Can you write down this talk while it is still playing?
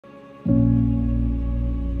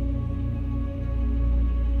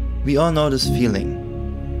We all know this feeling.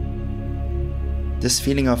 This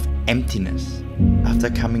feeling of emptiness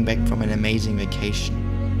after coming back from an amazing vacation.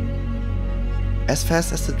 As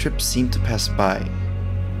fast as the trip seemed to pass by,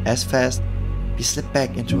 as fast we slip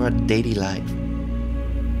back into our daily life,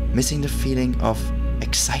 missing the feeling of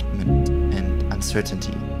excitement and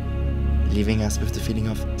uncertainty, leaving us with the feeling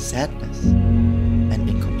of sadness and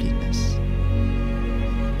incompleteness.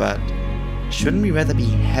 But shouldn't we rather be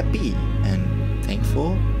happy and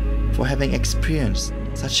thankful for having experienced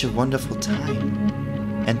such a wonderful time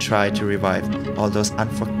and try to revive all those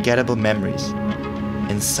unforgettable memories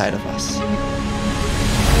inside of us?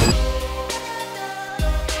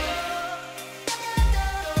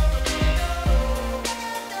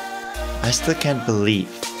 I still can't believe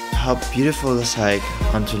how beautiful this hike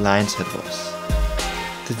onto Lion's Head was.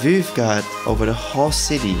 The view we've got over the whole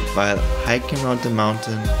city while hiking around the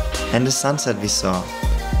mountain and the sunset we saw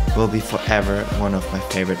will be forever one of my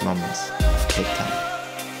favorite moments of Cape Town.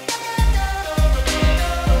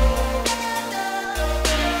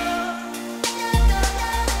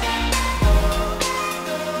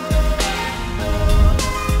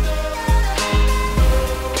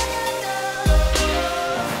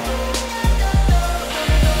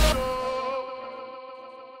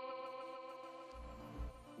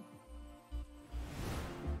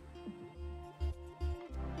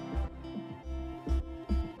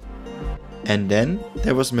 And then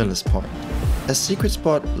there was Miller's Point, a secret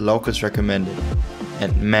spot locals recommended,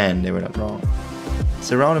 and man, they were not wrong.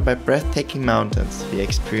 Surrounded by breathtaking mountains, we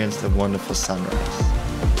experienced a wonderful sunrise.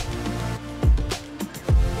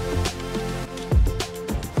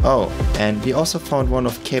 Oh, and we also found one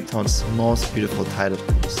of Cape Town's most beautiful tidal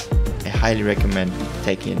pools. I highly recommend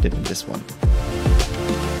taking a dip in this one.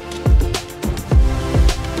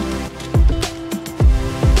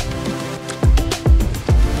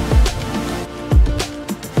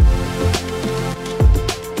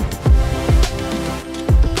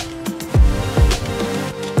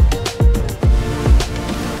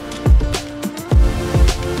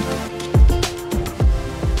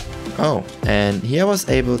 Oh, and here I was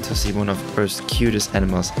able to see one of Earth's cutest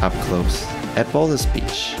animals up close, at Boulders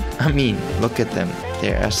Beach. I mean, look at them,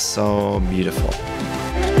 they are so beautiful.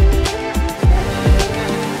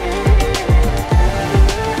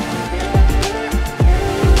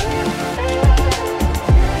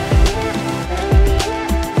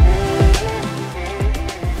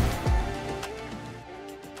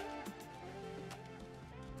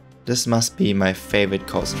 This must be my favorite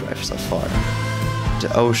coast drive so far.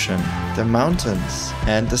 The ocean, the mountains,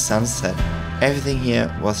 and the sunset. Everything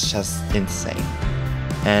here was just insane.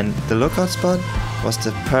 And the lookout spot was the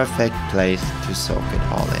perfect place to soak it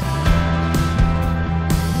all in.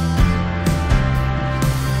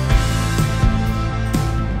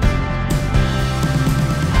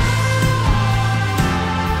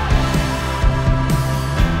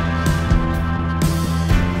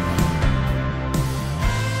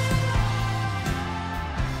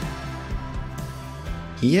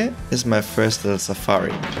 Here is my first little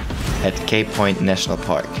safari at Cape Point National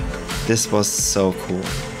Park. This was so cool.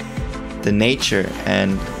 The nature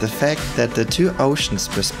and the fact that the two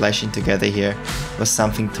oceans were splashing together here was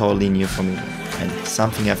something totally new for me and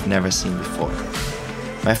something I've never seen before.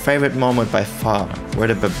 My favorite moment by far were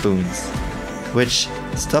the baboons, which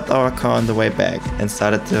stopped our car on the way back and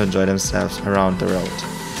started to enjoy themselves around the road.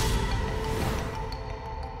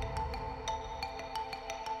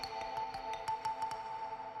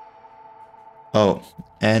 Oh,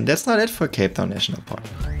 and that's not it for Cape Town National Park.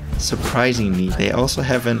 Surprisingly, they also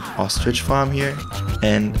have an ostrich farm here,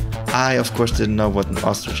 and I of course didn't know what an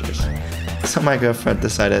ostrich is. So my girlfriend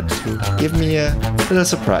decided to give me a little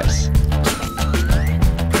surprise.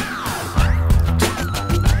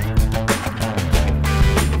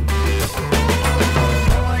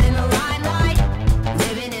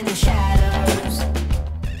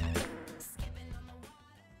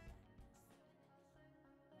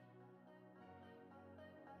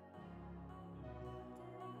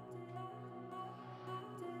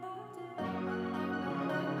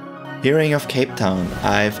 Hearing of Cape Town,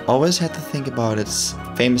 I've always had to think about its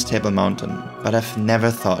famous Table Mountain, but I've never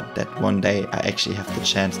thought that one day I actually have the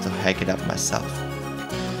chance to hike it up myself.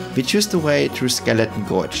 We chose the way through Skeleton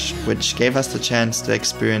Gorge, which gave us the chance to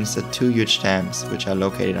experience the two huge dams which are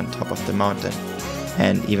located on top of the mountain,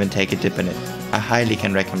 and even take a dip in it. I highly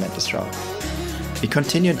can recommend this route. We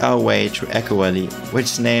continued our way through Echo Valley,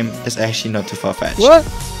 which name is actually not too far-fetched. What?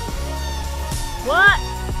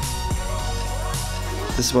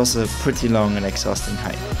 This was a pretty long and exhausting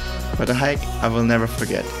hike, but a hike I will never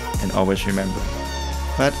forget and always remember.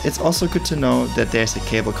 But it's also good to know that there's a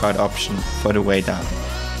cable cart option for the way down.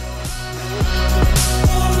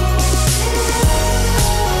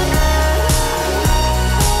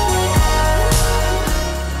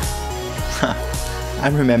 I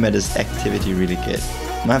remember this activity really good.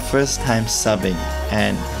 My first time subbing,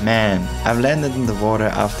 and man, I've landed in the water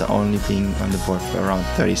after only being on the board for around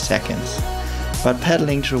 30 seconds. But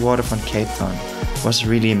paddling through Waterfront Cape Town was a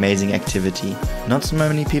really amazing activity not so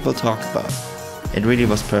many people talk about. It really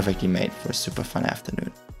was perfectly made for a super fun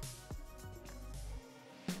afternoon.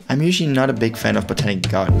 I'm usually not a big fan of botanic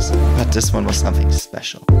gardens, but this one was something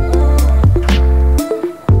special.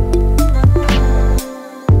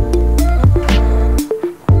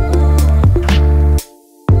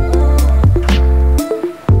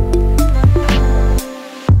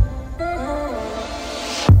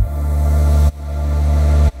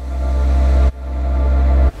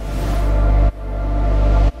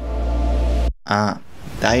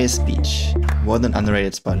 Diaz Beach, what an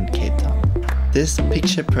underrated spot in Cape Town. This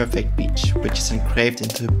picture-perfect beach, which is engraved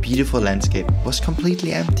into a beautiful landscape, was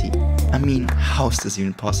completely empty. I mean, how is this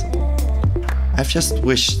even possible? I've just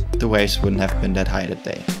wished the waves wouldn't have been that high that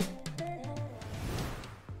day.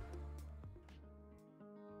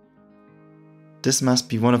 This must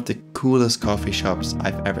be one of the coolest coffee shops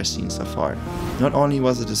I've ever seen so far. Not only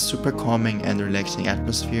was it a super calming and relaxing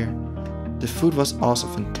atmosphere, the food was also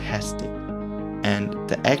fantastic. And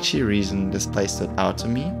the actual reason this place stood out to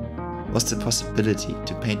me was the possibility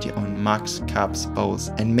to paint your own mugs, cups, bowls,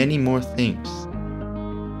 and many more things.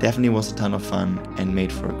 Definitely was a ton of fun and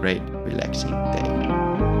made for a great, relaxing day.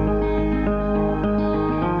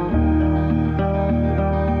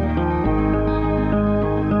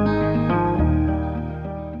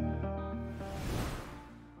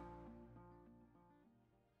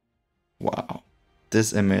 Wow,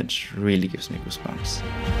 this image really gives me goosebumps.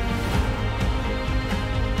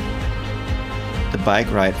 The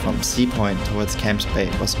bike ride from Sea Point towards Camps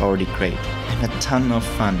Bay was already great and a ton of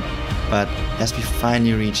fun, but as we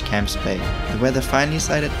finally reached Camps Bay, the weather finally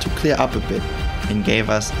decided to clear up a bit and gave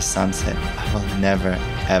us a sunset I will never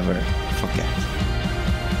ever forget.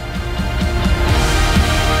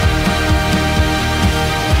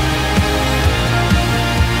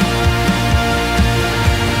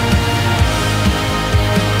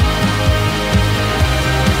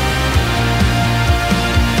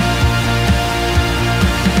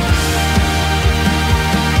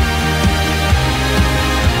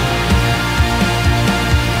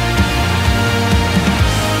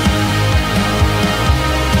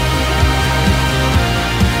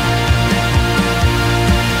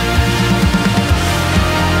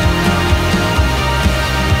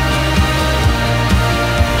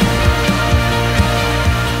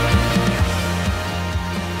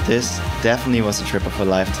 This definitely was a trip of a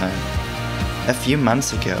lifetime. A few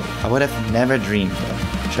months ago, I would have never dreamed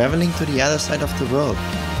of traveling to the other side of the world,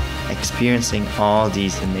 experiencing all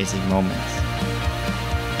these amazing moments.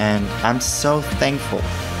 And I'm so thankful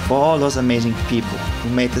for all those amazing people who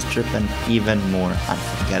made this trip an even more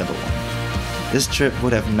unforgettable one. This trip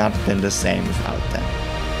would have not been the same without them.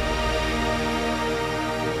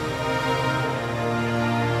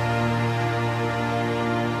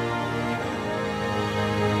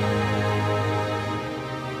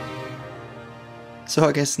 So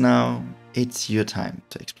I guess now it's your time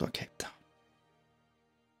to explore Cape Town.